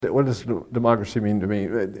What does democracy mean to me?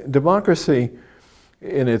 Democracy,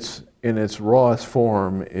 in its rawest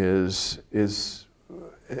form, is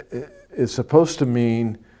supposed to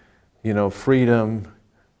mean, freedom.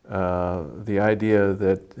 The idea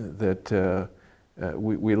that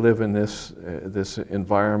we live in this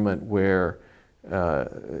environment where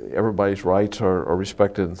everybody's rights are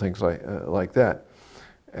respected and things like that.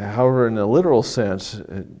 However, in a literal sense,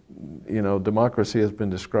 democracy has been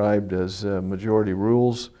described as majority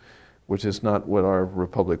rules, which is not what our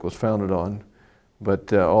republic was founded on.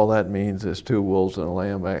 But all that means is two wolves and a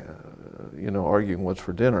lamb, arguing what's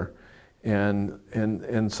for dinner,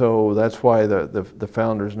 and so that's why the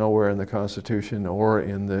founders nowhere in the Constitution or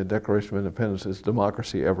in the Declaration of Independence is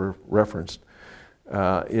democracy ever referenced.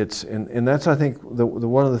 And that's, I think,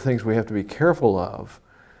 one of the things we have to be careful of.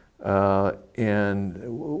 And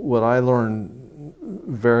what I learned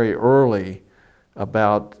very early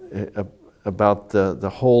about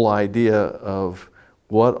the whole idea of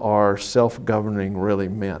what our self-governing really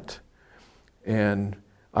meant. And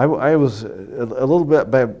I was a little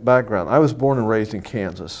bit background. I was born and raised in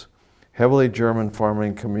Kansas, heavily German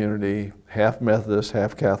farming community, half Methodist,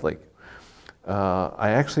 half Catholic.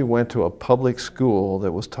 I actually went to a public school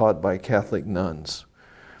that was taught by Catholic nuns.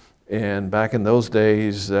 And back in those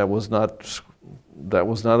days, that was not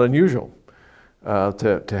unusual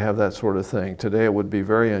to have that sort of thing. Today, it would be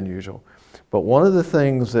very unusual. But one of the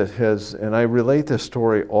things that has, and I relate this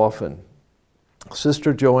story often,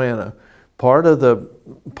 Sister Joanna, part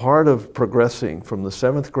of progressing from the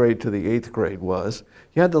 7th grade to the 8th grade was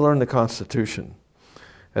you had to learn the Constitution.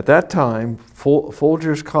 At that time,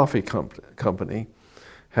 Folgers Coffee Company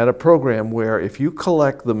had a program where if you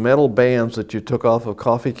collect the metal bands that you took off of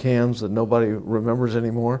coffee cans that nobody remembers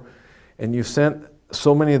anymore, and you sent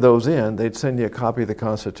so many of those in, they'd send you a copy of the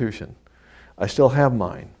Constitution. I still have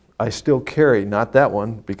mine. I still carry, not that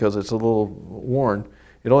one because it's a little worn.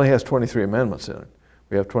 It only has 23 amendments in it.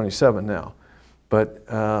 We have 27 now. But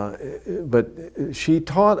she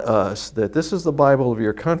taught us that this is the Bible of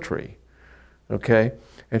your country, okay?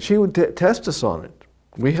 And she would test us on it.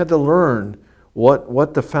 We had to learn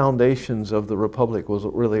what the foundations of the Republic was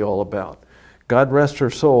really all about. God rest her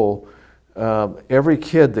soul, every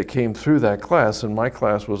kid that came through that class, and my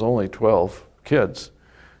class was only 12 kids,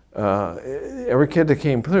 every kid that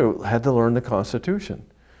came through had to learn the Constitution.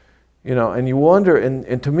 And you wonder,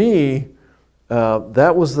 and to me,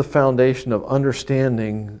 that was the foundation of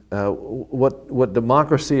understanding what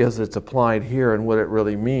democracy as it's applied here and what it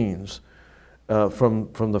really means.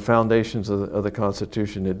 From the foundations of the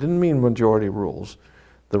Constitution. It didn't mean majority rules.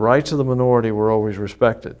 The rights of the minority were always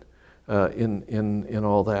respected in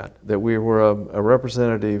all that we were a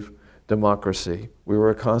representative democracy. We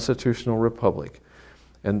were a constitutional republic.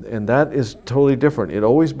 And that is totally different. It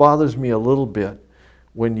always bothers me a little bit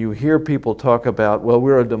when you hear people talk about, well,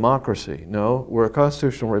 we're a democracy. No, we're a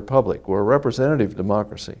constitutional republic. We're a representative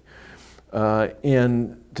democracy.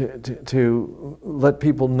 And to let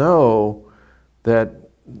people know that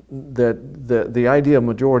the idea of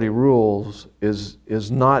majority rules is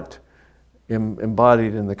not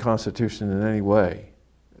embodied in the Constitution in any way.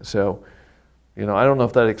 So, I don't know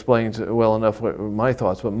if that explains well enough my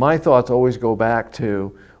thoughts, but my thoughts always go back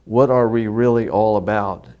to what are we really all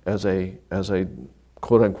about as a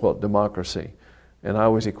quote-unquote democracy. And I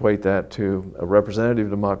always equate that to a representative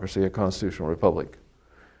democracy, a constitutional republic.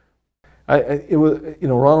 It was,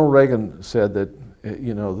 Ronald Reagan said that,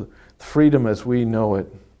 freedom as we know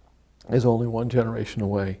it is only one generation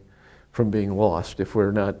away from being lost if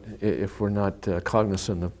we're not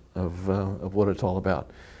cognizant of what it's all about.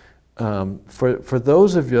 For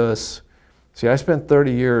those of us, see, I spent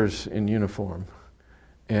 30 years in uniform,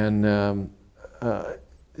 and and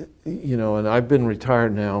I've been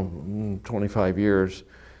retired now 25 years,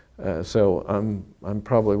 so I'm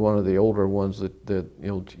probably one of the older ones that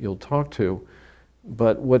you'll talk to.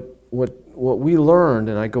 But what we learned,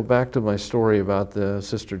 and I go back to my story about the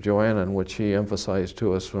Sister Joanna and what she emphasized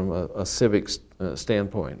to us from a civic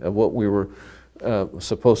standpoint of what we were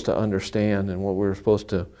supposed to understand and what we were supposed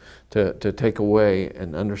to take away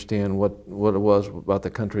and understand what it was about the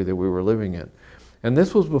country that we were living in. And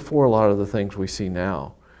this was before a lot of the things we see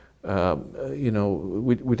now. We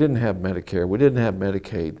didn't have Medicare, we didn't have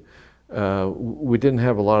Medicaid, we didn't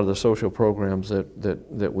have a lot of the social programs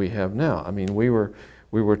that we have now. I mean, we were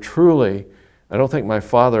truly, I don't think my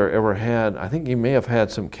father ever had, I think he may have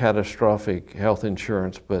had some catastrophic health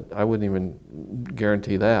insurance, but I wouldn't even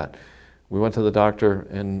guarantee that. We went to the doctor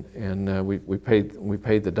and we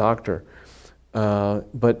paid the doctor.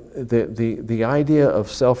 But the idea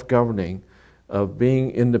of self-governing, of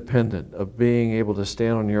being independent, of being able to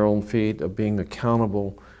stand on your own feet, of being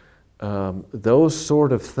accountable those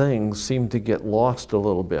sort of things seem to get lost a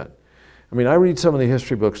little bit. I mean, I read some of the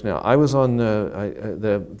history books now. I was on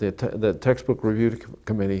the textbook review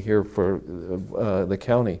committee here for the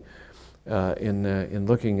county in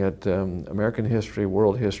looking at American history,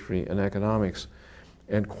 world history, and economics.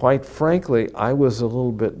 And quite frankly, I was a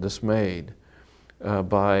little bit dismayed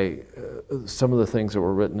by some of the things that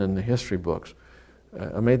were written in the history books.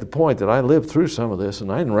 I made the point that I lived through some of this and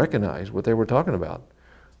I didn't recognize what they were talking about.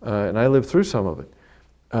 And I lived through some of it.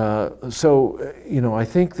 So, you know, I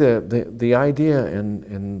think the idea,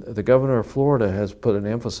 and the governor of Florida has put an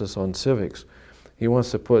emphasis on civics. He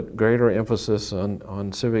wants to put greater emphasis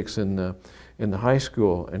on civics in the high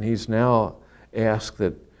school, and he's now asked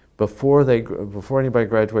that before anybody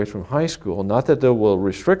graduates from high school, not that they will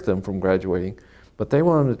restrict them from graduating, but he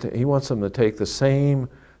wants them to take the same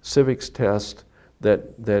civics test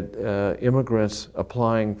that immigrants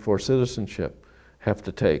applying for citizenship have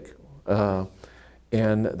to take.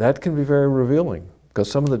 And that can be very revealing,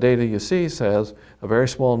 because some of the data you see says a very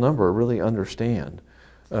small number really understand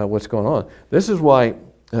what's going on. This is why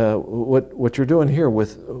what you're doing here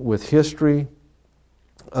with history,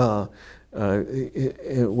 what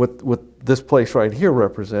this place right here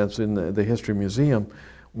represents in the History Museum,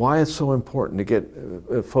 why it's so important to get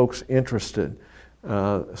folks interested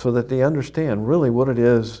so that they understand really what it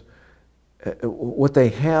is, what they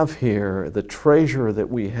have here, the treasure that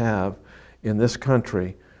we have in this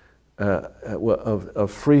country of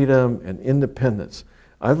freedom and independence.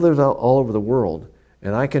 I've lived out all over the world,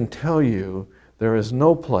 and I can tell you there is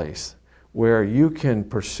no place where you can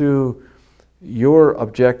pursue your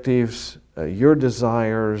objectives, your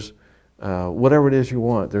desires, whatever it is you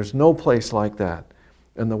want. There's no place like that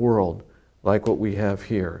in the world like what we have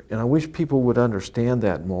here. And I wish people would understand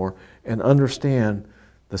that more and understand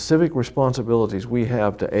the civic responsibilities we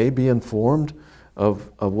have to A, be informed of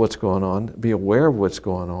what's going on, be aware of what's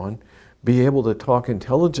going on, be able to talk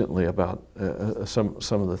intelligently about some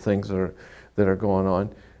of the things that are going on.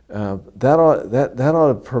 That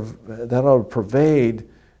ought to pervade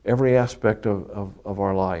every aspect of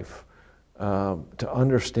our life, to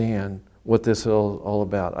understand what this is all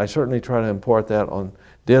about. I certainly try to impart that on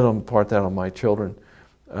my children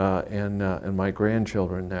and my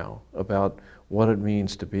grandchildren now, about what it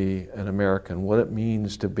means to be an American, what it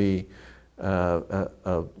means to be a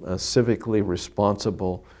civically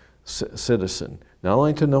responsible citizen. Not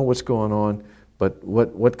only to know what's going on, but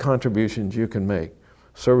what contributions you can make.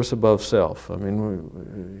 Service above self. I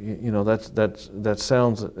mean, you know, that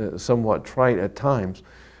sounds somewhat trite at times,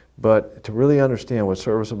 but to really understand what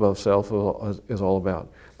service above self is all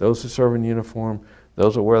about. Those who serve in uniform,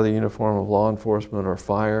 those who wear the uniform of law enforcement or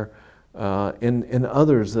fire, and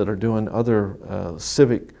others that are doing other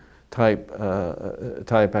civic type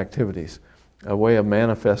activities, a way of a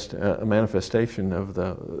manifestation of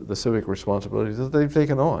the civic responsibilities that they've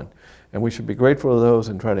taken on. And we should be grateful to those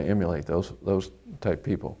and try to emulate those type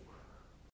people.